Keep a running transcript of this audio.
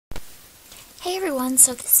Hey everyone,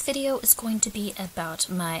 so this video is going to be about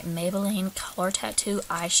my Maybelline Color Tattoo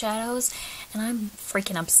eyeshadows, and I'm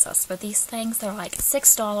freaking obsessed with these things. They're like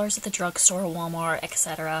 $6 at the drugstore, Walmart,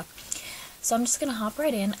 etc. So I'm just going to hop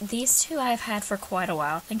right in. These two I've had for quite a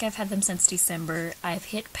while. I think I've had them since December. I've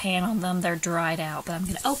hit pan on them. They're dried out, but I'm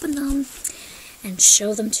going to open them and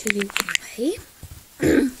show them to you anyway.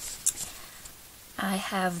 I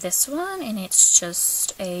have this one, and it's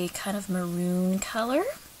just a kind of maroon color.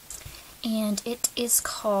 And it is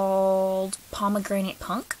called Pomegranate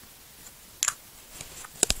Punk.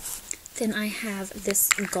 Then I have this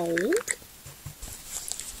gold.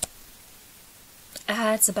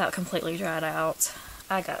 It's about completely dried out.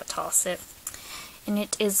 I gotta toss it. And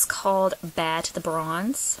it is called Bad the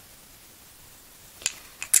Bronze.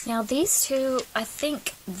 Now these two, I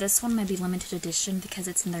think this one may be limited edition because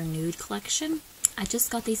it's in their nude collection. I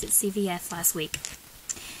just got these at CVS last week.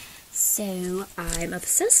 So, I'm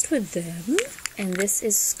obsessed with them, and this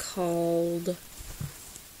is called,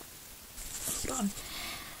 hold on,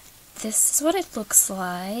 this is what it looks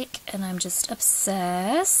like, and I'm just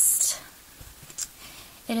obsessed.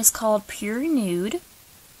 It is called Pure Nude.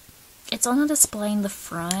 It's on a display in the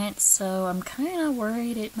front, so I'm kind of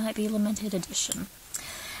worried it might be limited edition.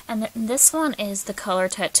 And this one is the Color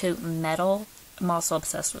Tattoo Metal. I'm also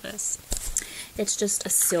obsessed with this. It's just a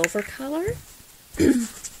silver color.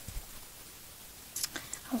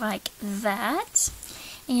 Like that,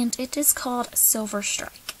 and it is called Silver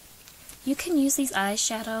Strike. You can use these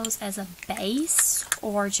eyeshadows as a base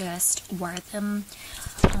or just wear them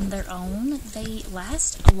on their own. They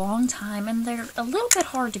last a long time and they're a little bit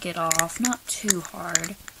hard to get off, not too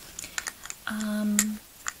hard.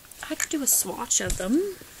 I could do a swatch of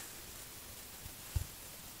them.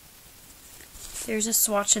 There's a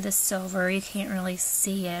swatch of the silver. You can't really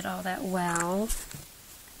see it all that well.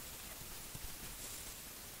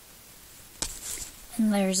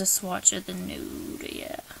 And there's a swatch of the nude,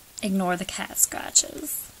 yeah. Ignore the cat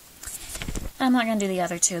scratches. I'm not going to do the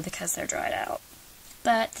other two because they're dried out.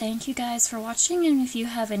 But thank you guys for watching, and if you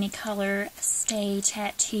have any color stay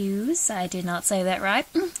tattoos, I did not say that right,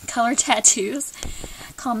 color tattoos,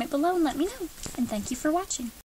 comment below and let me know. And thank you for watching.